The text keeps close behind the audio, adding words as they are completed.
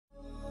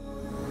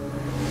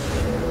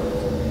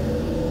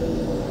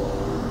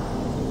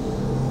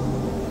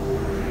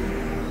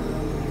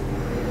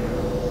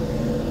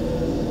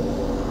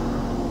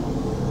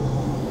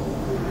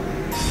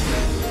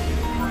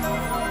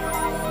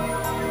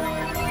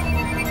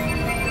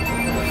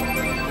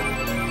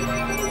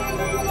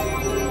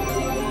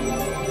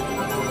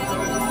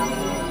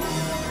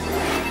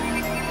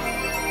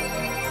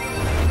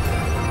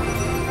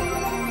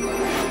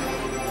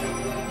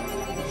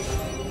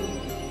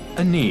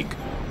Annique,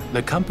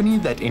 the company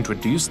that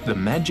introduced the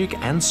magic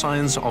and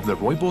science of the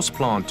Rooibos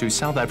plant to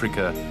South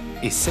Africa,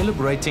 is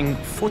celebrating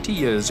 40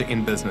 years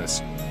in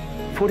business.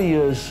 40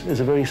 years is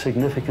a very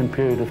significant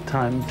period of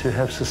time to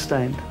have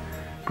sustained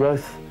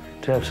growth,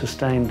 to have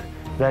sustained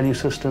value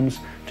systems,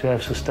 to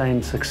have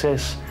sustained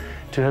success,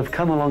 to have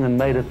come along and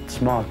made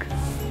its mark.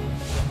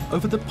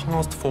 Over the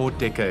past 4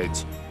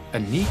 decades,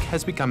 Annique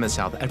has become a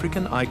South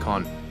African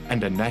icon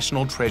and a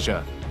national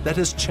treasure that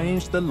has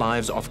changed the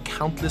lives of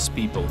countless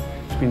people.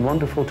 It's been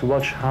wonderful to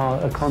watch how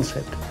a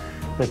concept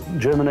that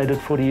germinated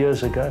 40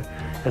 years ago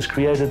has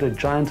created a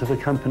giant of a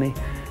company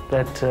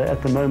that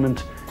at the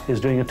moment is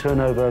doing a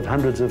turnover of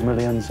hundreds of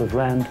millions of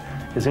rand,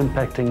 is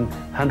impacting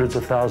hundreds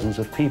of thousands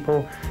of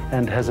people,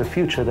 and has a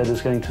future that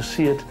is going to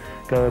see it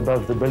go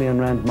above the billion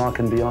rand mark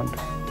and beyond.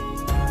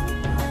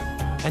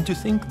 And to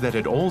think that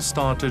it all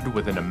started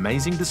with an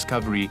amazing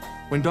discovery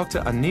when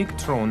Dr. Annique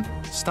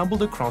Consultants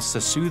stumbled across the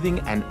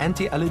soothing and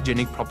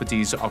anti-allergenic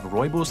properties of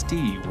Rooibos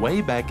tea way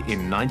back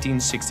in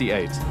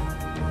 1968.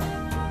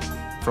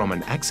 From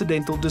an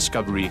accidental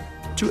discovery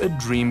to a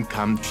dream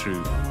come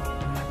true,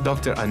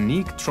 Dr.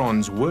 Annique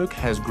Consultants' work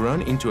has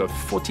grown into a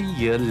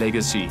 40-year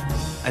legacy,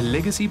 a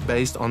legacy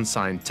based on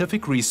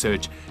scientific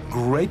research,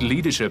 great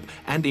leadership,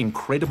 and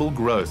incredible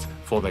growth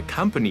for the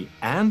company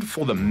and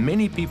for the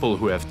many people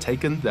who have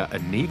taken the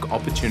Annique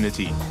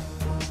opportunity.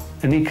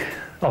 Annique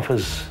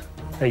offers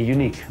a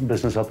unique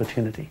business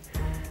opportunity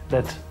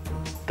that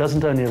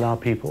doesn't only allow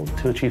people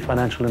to achieve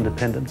financial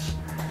independence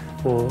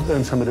or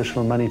earn some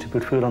additional money to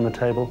put food on the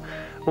table,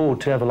 or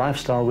to have a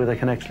lifestyle where they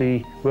can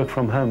actually work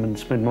from home and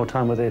spend more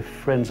time with their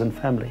friends and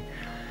family.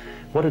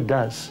 What it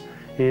does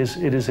is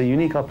it is a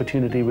unique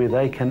opportunity where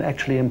they can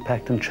actually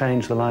impact and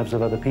change the lives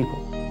of other people.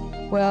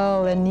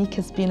 Well, Annique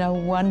has been a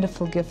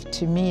wonderful gift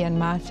to me and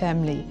my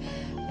family.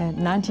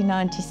 In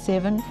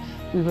 1997,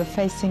 we were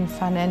facing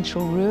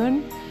financial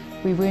ruin.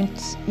 We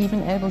weren't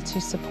even able to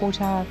support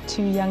our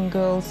 2 young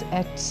girls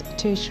at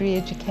tertiary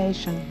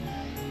education.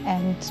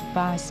 And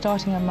by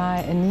starting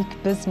my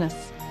Annique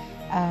business,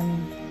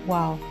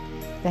 wow,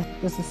 that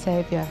was the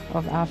savior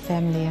of our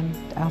family and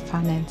our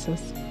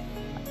finances.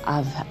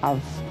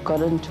 I've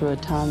gotten to a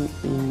time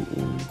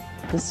in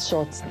this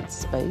short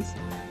space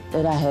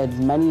that I had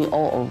money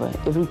all over,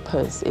 every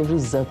purse, every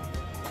zip.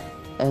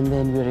 And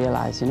then we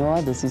realized, you know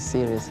what, this is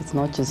serious. It's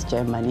not just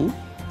jam money,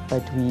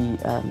 but we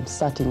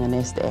starting a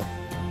nest egg.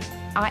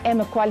 I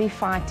am a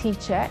qualified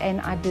teacher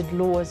and I did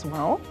law as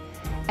well.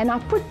 And I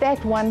put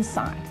that one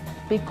side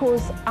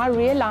because I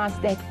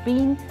realized that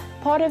being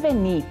part of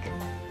Annique,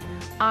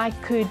 I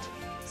could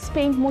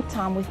spend more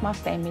time with my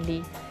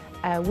family,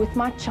 with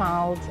my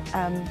child,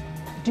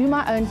 do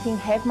my own thing,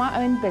 have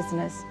my own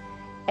business,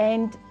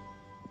 and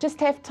just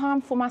have time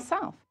for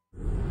myself.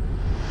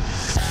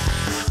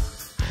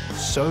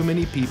 So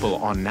many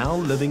people are now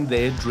living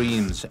their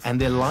dreams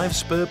and their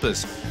life's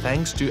purpose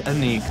thanks to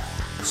Annique.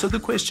 So the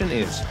question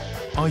is,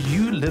 are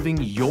you living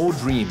your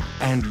dream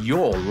and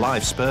your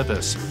life's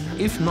purpose?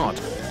 If not,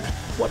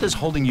 what is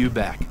holding you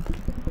back?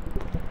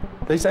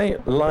 They say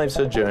life's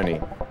a journey.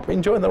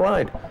 Enjoy the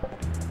ride.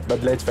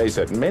 But let's face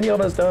it, many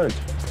of us don't,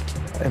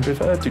 and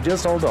prefer to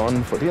just hold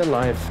on for dear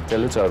life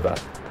till it's over.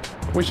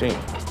 Wishing,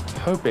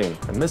 hoping,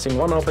 and missing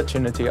one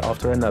opportunity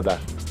after another,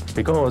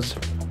 because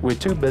we're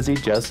too busy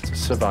just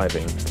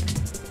surviving.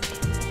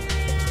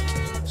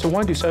 So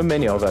why do so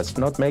many of us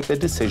not make the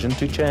decision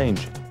to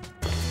change?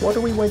 What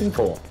are we waiting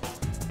for?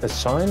 A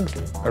sign,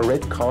 a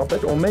red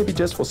carpet, or maybe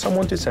just for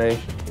someone to say,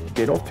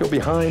 get off your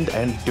behind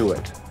and do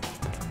it?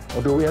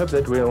 Or do we hope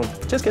that we'll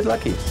just get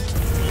lucky?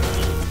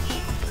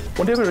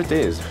 Whatever it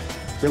is,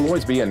 there'll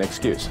always be an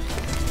excuse.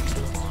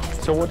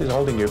 So what is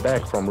holding you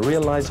back from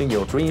realizing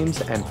your dreams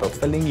and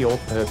fulfilling your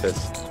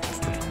purpose?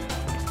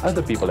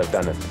 Other people have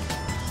done it.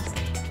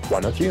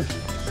 Why not you?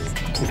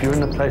 If you're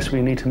in a place where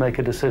you need to make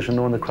a decision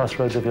or on the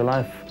crossroads of your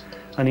life,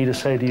 I need to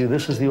say to you,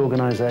 this is the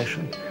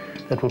organization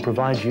that will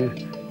provide you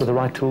with the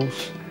right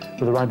tools,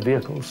 with the right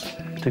vehicles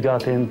to go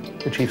out there and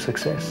achieve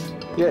success.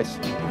 Yes,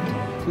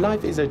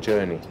 life is a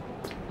journey,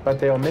 but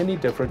there are many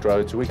different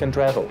roads we can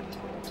travel.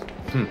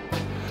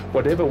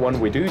 Whatever one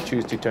we do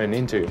choose to turn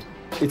into,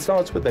 it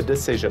starts with a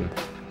decision.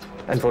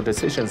 And for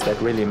decisions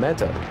that really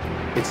matter,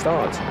 it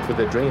starts with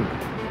a dream.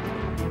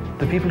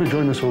 The people who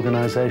join this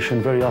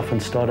organization very often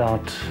start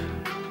out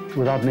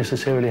without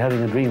necessarily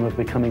having a dream of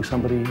becoming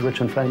somebody rich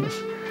and famous.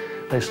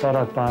 They start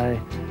out by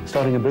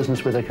starting a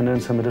business where they can earn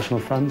some additional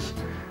funds,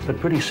 but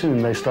pretty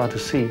soon they start to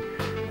see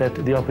that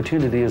the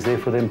opportunity is there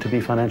for them to be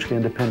financially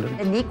independent.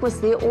 Annique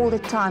was there all the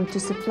time to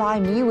supply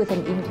me with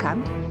an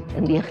income.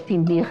 In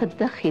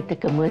 1990 het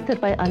ek 'n motor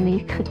by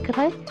Annique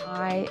gekry.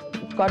 I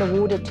got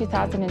awarded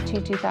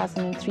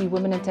 2002-2003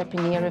 Women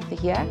Entrepreneur of the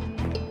Year.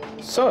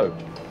 So,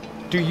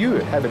 do you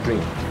have a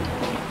dream?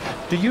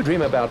 Do you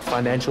dream about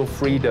financial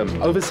freedom,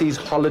 overseas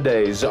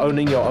holidays,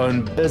 owning your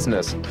own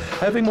business,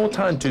 having more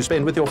time to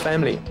spend with your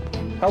family,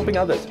 helping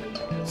others,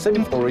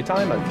 saving for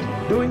retirement,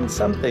 doing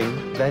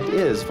something that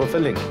is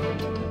fulfilling?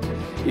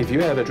 If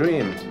you have a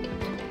dream,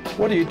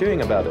 what are you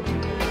doing about it?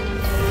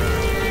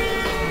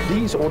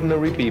 These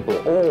ordinary people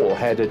all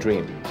had a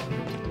dream,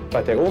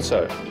 but they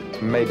also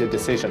made a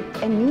decision.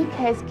 Annique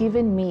has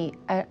given me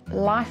a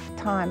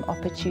lifetime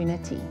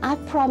opportunity. I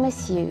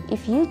promise you,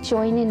 if you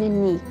join in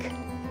Annique,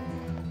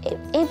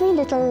 every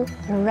little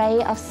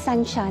ray of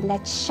sunshine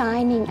that's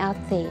shining out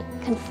there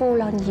can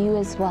fall on you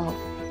as well.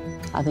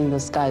 I think the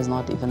sky is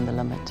not even the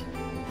limit.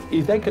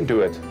 If they can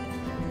do it,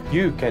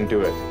 you can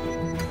do it.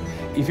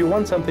 If you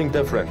want something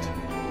different,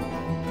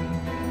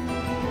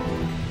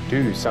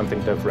 do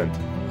something different.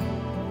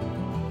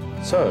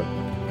 So,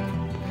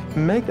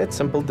 make that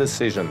simple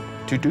decision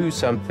to do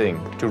something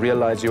to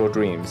realize your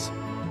dreams.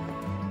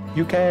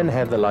 You can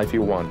have the life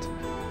you want.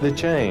 The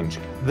change,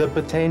 the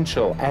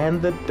potential,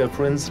 and the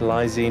difference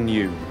lies in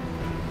you.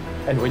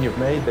 And when you've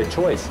made the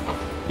choice,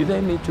 you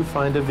then need to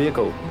find a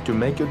vehicle to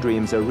make your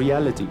dreams a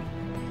reality.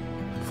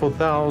 For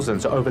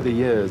thousands over the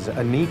years,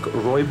 Annique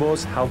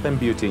Rooibos Health and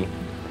Beauty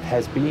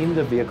has been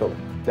the vehicle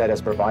that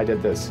has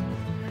provided this.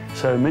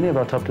 So many of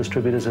our top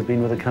distributors have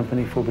been with the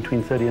company for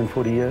between 30 and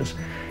 40 years.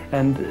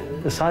 And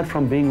aside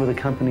from being with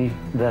the company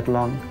that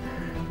long,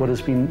 what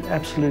has been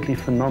absolutely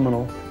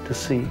phenomenal to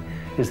see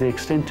is the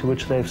extent to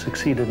which they've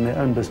succeeded in their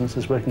own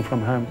businesses working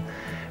from home,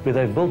 where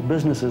they've built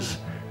businesses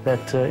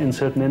that in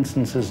certain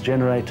instances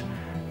generate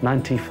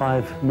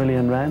 95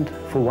 million rand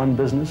for one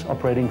business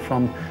operating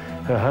from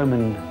her home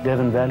in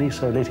Devon Valley.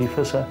 So Letty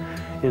Visser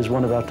is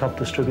one of our top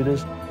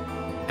distributors.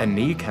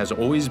 Annique has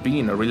always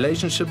been a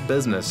relationship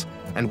business,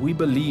 and we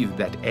believe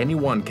that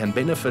anyone can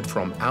benefit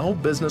from our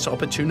business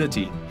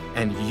opportunity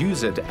and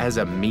use it as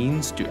a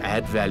means to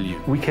add value.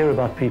 We care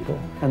about people,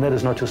 and that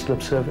is not just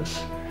lip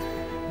service.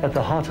 At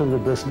the heart of the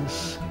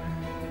business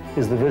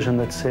is the vision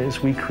that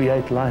says we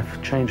create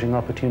life-changing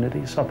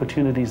opportunities,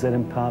 opportunities that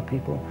empower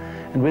people.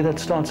 And where that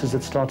starts is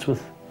it starts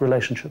with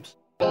relationships.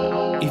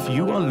 If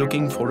you are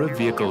looking for a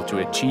vehicle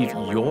to achieve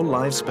your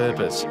life's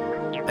purpose,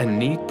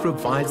 Annique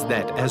provides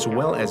that, as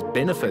well as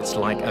benefits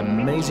like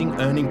amazing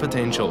earning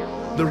potential,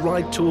 the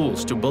right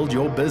tools to build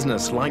your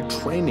business like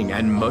training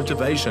and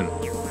motivation,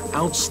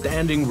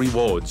 outstanding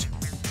rewards,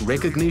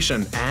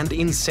 recognition and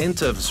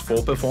incentives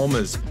for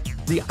performers,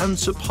 the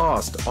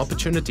unsurpassed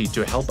opportunity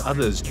to help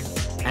others,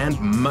 and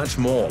much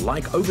more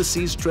like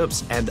overseas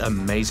trips and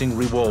amazing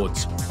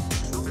rewards.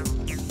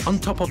 On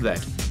top of that,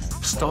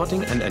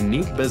 starting an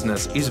Annique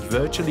business is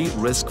virtually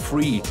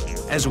risk-free,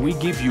 as we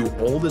give you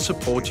all the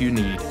support you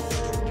need.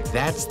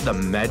 That's the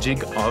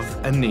magic of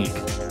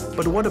Annique.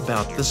 But what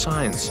about the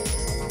science?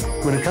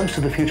 When it comes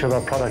to the future of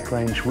our product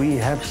range, we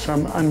have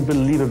some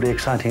unbelievably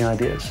exciting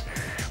ideas.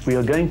 We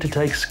are going to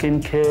take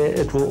skincare.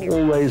 It will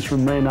always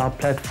remain our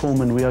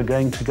platform, and we are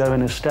going to go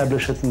and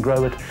establish it and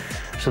grow it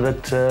so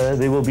that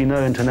there will be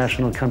no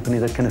international company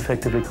that can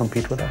effectively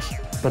compete with us.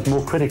 But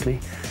more critically,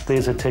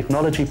 there's a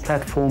technology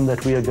platform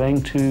that we are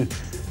going to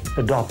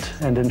adopt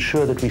and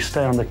ensure that we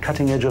stay on the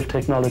cutting edge of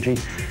technology,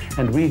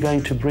 and we're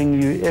going to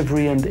bring you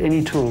every and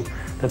any tool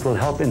that will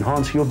help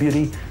enhance your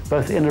beauty,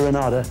 both inner and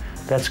outer.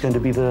 That's going to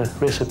be the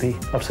recipe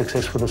of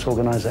success for this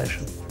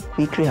organization.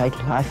 We create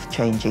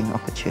life-changing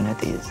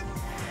opportunities,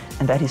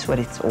 and that is what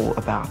it's all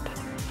about,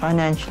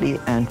 financially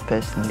and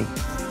personally.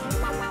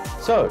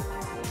 So,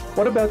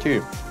 what about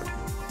you?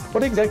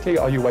 What exactly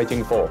are you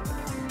waiting for?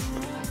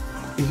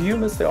 If you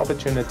missed the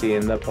opportunity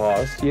in the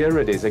past, here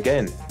it is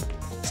again.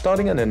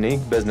 Starting an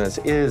Annique business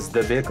is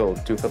the vehicle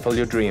to fulfill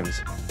your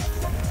dreams.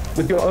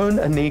 With your own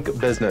Annique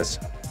business,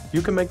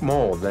 you can make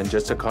more than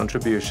just a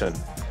contribution,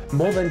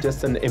 more than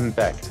just an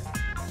impact.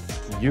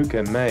 You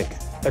can make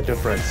a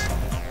difference.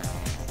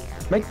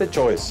 Make the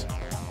choice.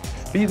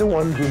 Be the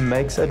one who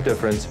makes a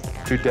difference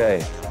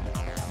today.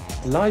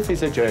 Life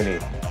is a journey,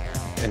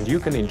 and you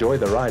can enjoy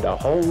the ride a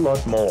whole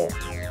lot more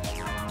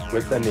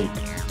with Annique.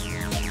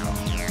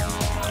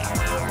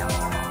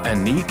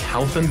 Annique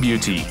Health and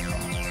Beauty.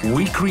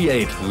 We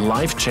create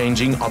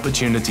life-changing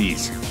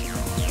opportunities.